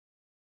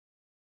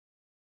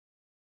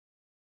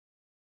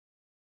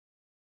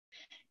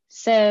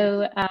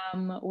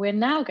We're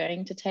now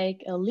going to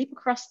take a leap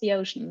across the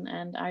ocean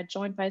and are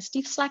joined by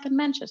Steve Slack in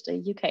Manchester,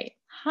 UK.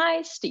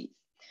 Hi, Steve.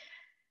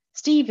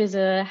 Steve is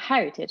a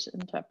heritage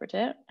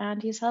interpreter,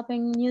 and he's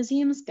helping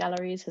museums,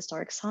 galleries,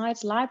 historic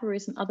sites,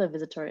 libraries, and other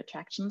visitor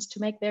attractions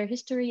to make their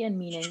history and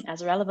meaning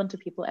as relevant to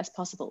people as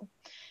possible.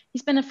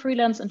 He's been a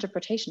freelance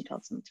interpretation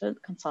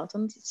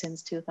consultant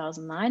since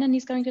 2009, and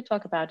he's going to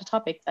talk about a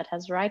topic that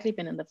has rightly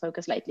been in the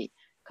focus lately,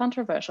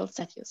 controversial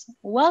statues.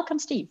 Welcome,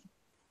 Steve.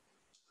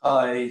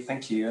 Hi,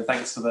 thank you. And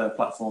thanks for the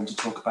platform to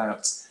talk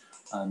about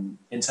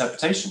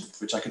interpretation,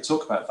 which I could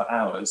talk about for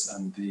hours,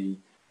 and the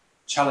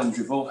challenge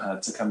we've all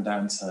had to come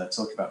down to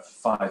talk about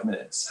for 5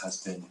 minutes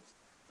has been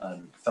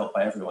felt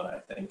by everyone, I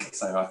think.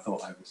 So I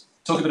thought I would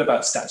talk a bit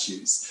about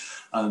statues.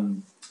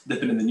 They've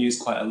been in the news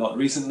quite a lot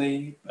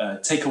recently.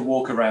 Take a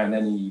walk around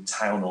any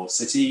town or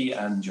city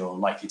and you're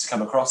likely to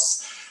come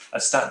across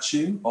a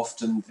statue,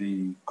 often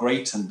the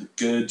great and the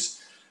good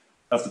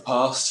of the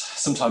past,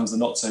 sometimes the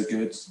not so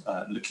good,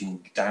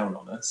 looking down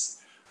on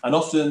us. And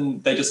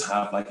often they just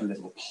have like a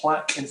little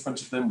plaque in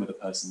front of them with a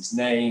person's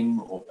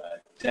name or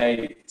their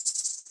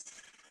dates.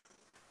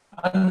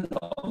 And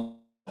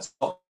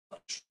not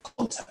much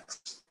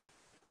context.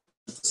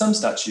 For some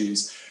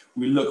statues,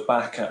 we look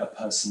back at a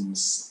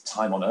person's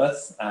time on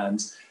Earth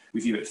and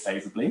we view it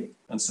favourably,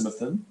 and some of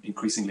them,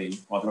 increasingly,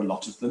 rather a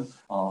lot of them,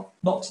 are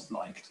not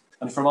liked.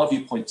 And from our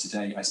viewpoint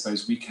today, I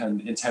suppose we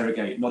can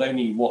interrogate not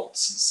only what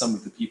some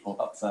of the people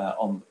up there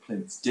on the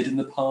plinth did in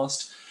the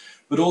past,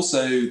 but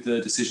also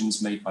the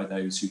decisions made by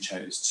those who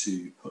chose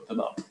to put them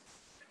up.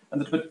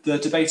 And the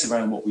debate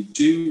around what we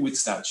do with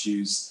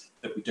statues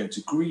that we don't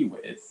agree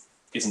with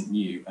isn't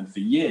new, and for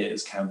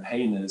years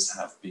campaigners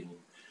have been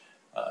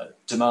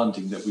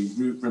demanding that we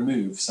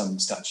remove some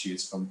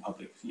statues from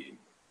public view.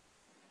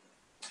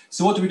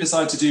 So what do we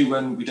decide to do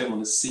when we don't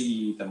want to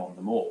see them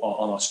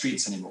on our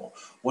streets anymore?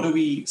 What are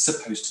we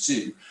supposed to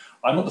do?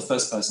 I'm not the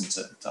first person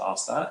to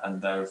ask that,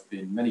 and there have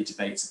been many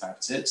debates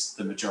about it,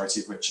 the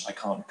majority of which I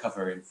can't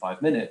cover in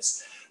 5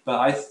 minutes. But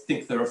I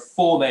think there are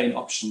 4 main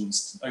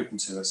options open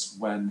to us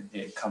when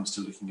it comes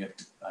to looking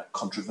at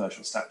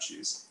controversial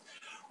statues.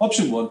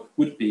 Option 1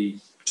 would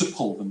be to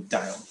pull them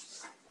down.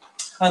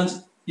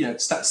 And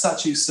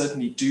statues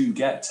certainly do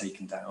get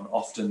taken down,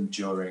 often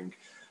during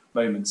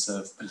moments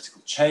of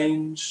political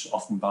change,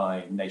 often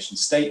by nation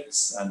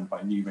states and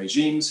by new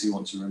regimes who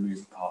want to remove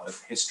a part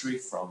of history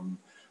from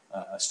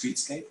a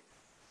streetscape.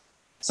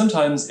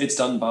 Sometimes it's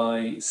done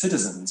by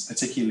citizens,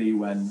 particularly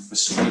when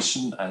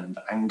frustration and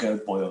anger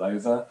boil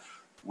over,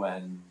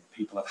 when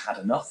people have had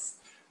enough.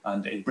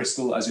 And in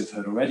Bristol, as we've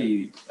heard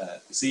already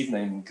this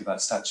evening,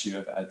 that statue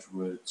of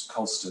Edward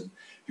Colston,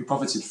 who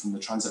profited from the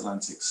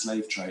transatlantic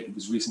slave trade,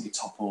 was recently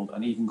toppled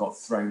and even got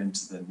thrown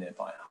into the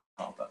nearby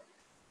harbour.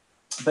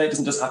 But it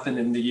doesn't just happen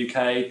in the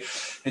UK.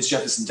 It's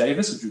Jefferson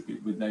Davis, which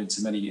would be known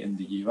to many in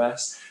the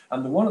US.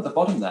 And the one at the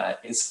bottom there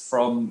is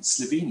from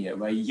Slovenia,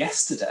 where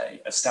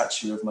yesterday a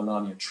statue of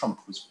Melania Trump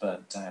was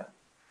burnt down.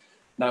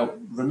 Now,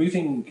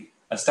 removing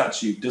a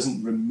statue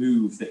doesn't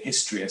remove the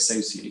history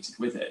associated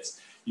with it.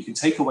 You can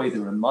take away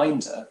the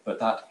reminder, but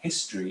that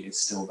history is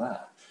still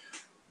there.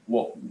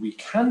 What we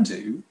can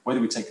do, whether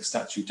we take a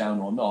statue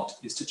down or not,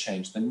 is to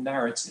change the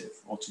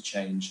narrative or to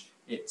change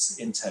its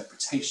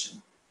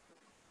interpretation.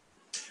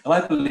 And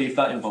I believe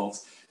that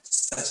involves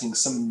setting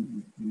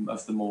some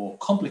of the more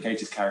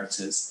complicated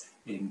characters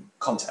in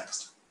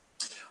context.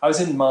 I was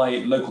in my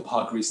local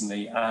park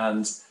recently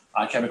and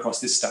I came across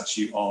this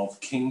statue of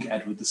King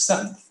Edward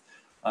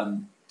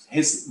VII.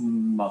 His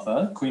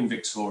mother, Queen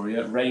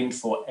Victoria, reigned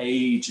for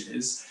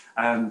ages,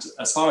 and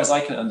as far as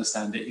I can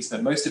understand it, he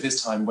spent most of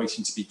his time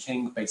waiting to be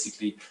king,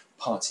 basically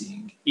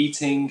partying,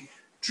 eating,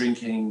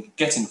 drinking,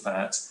 getting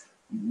fat,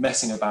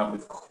 messing about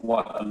with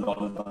quite a lot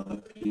of other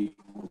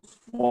people's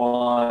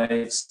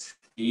wives.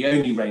 He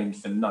only reigned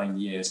for 9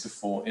 years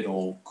before it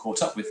all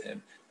caught up with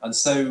him. And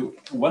so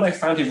when I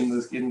found him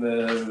in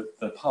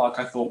the park,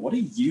 I thought, what are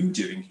you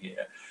doing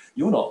here?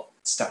 You're not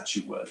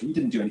statue worthy, you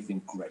didn't do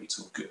anything great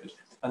or good.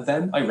 And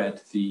then I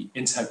read the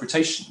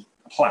interpretation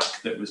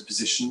plaque that was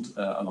positioned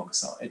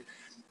alongside.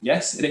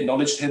 Yes, it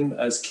acknowledged him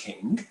as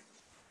king,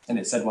 and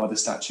it said why the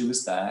statue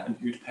was there and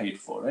who'd paid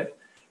for it,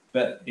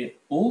 but it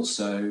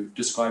also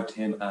described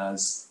him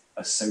as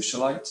a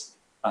socialite,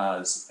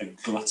 as a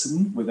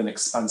glutton with an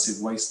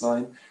expansive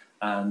waistline,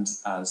 and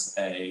as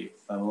a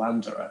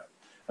philanderer.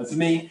 And for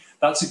me,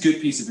 that's a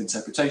good piece of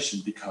interpretation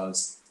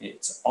because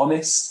it's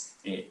honest,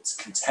 it's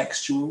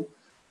contextual.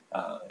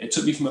 It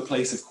took me from a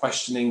place of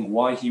questioning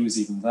why he was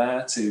even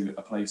there to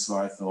a place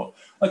where I thought,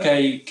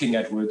 okay, King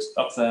Edward,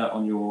 up there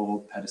on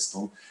your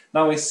pedestal,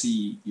 now I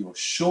see your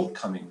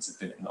shortcomings have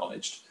been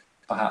acknowledged.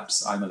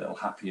 Perhaps I'm a little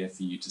happier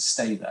for you to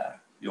stay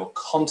there. Your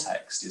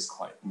context is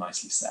quite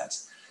nicely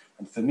set.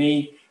 And for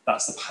me,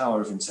 that's the power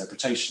of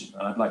interpretation.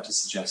 And I'd like to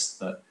suggest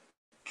that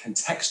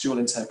contextual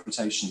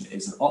interpretation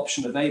is an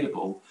option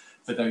available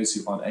for those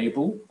who aren't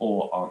able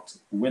or aren't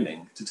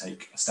willing to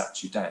take a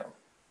statue down.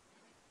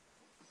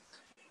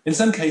 In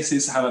some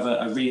cases, however,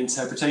 a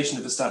reinterpretation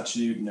of a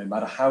statue, no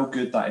matter how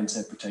good that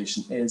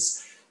interpretation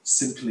is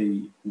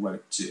simply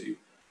won't do.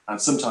 And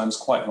sometimes,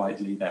 quite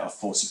rightly, they are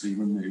forcibly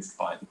removed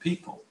by the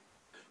people.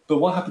 But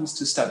what happens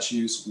to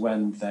statues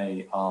when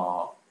they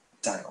are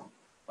down?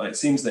 Well, it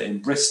seems that in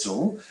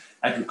Bristol,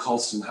 Edward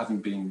Colston, having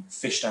been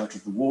fished out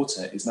of the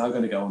water, is now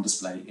going to go on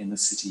display in the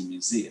City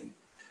Museum.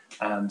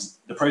 And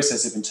the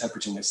process of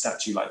interpreting a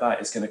statue like that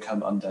is going to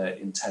come under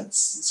intense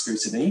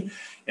scrutiny.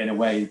 In a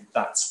way,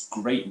 that's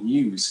great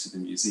news for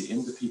the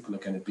museum. The people are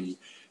going to be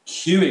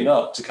queuing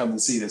up to come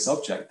and see this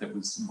object that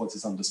was what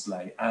is on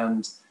display.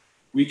 And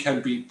we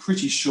can be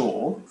pretty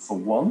sure, for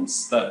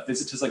once, that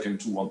visitors are going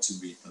to want to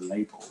read the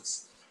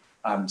labels.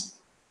 And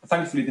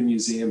thankfully, the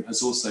museum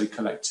has also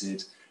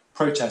collected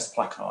protest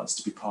placards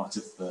to be part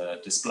of the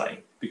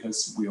display,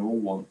 because we all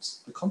want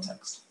the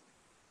context.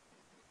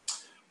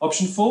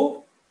 Option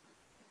 4,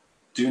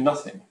 do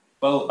nothing.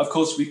 Well, of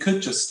course, we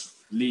could just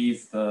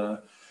leave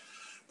the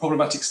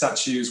problematic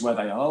statues where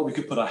they are. We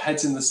could put our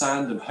heads in the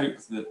sand and hope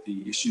that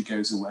the issue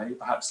goes away,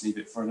 perhaps leave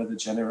it for another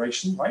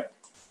generation, right?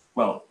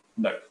 Well,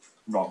 no,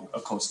 wrong,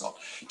 of course not.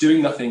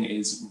 Doing nothing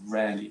is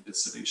rarely the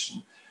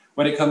solution.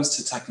 When it comes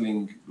to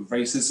tackling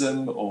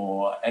racism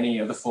or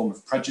any other form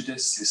of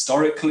prejudice,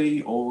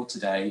 historically or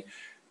today,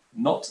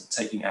 not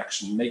taking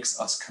action makes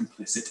us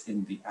complicit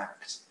in the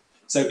act.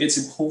 So it's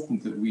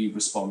important that we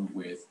respond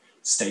with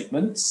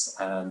statements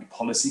and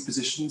policy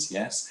positions,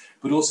 yes,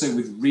 but also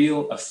with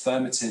real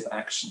affirmative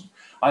action.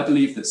 I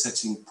believe that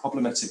setting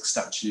problematic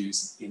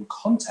statues in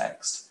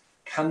context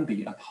can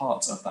be a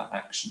part of that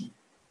action.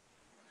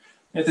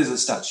 If there's a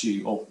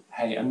statue or,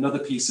 hey, another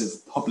piece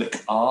of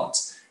public art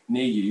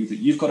near you that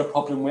you've got a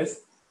problem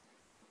with,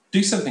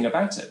 do something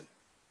about it.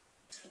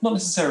 Not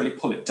necessarily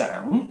pull it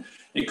down.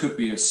 It could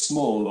be a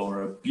small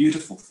or a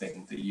beautiful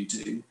thing that you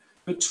do,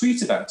 but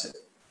tweet about it,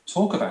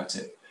 talk about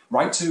it,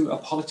 write to a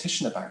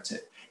politician about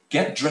it,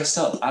 get dressed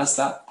up as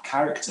that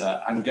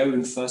character and go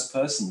in first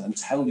person and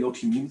tell your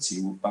community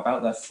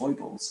about their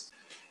foibles.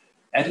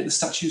 Edit the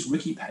statue's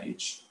wiki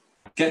page.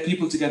 Get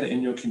people together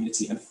in your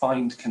community and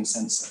find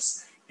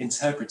consensus.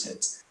 Interpret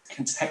it,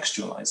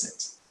 contextualize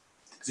it.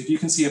 Because if you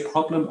can see a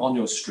problem on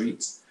your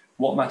street,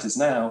 what matters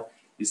now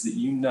is that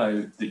you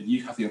know that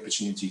you have the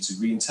opportunity to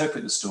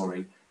reinterpret the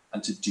story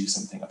and to do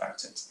something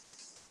about it.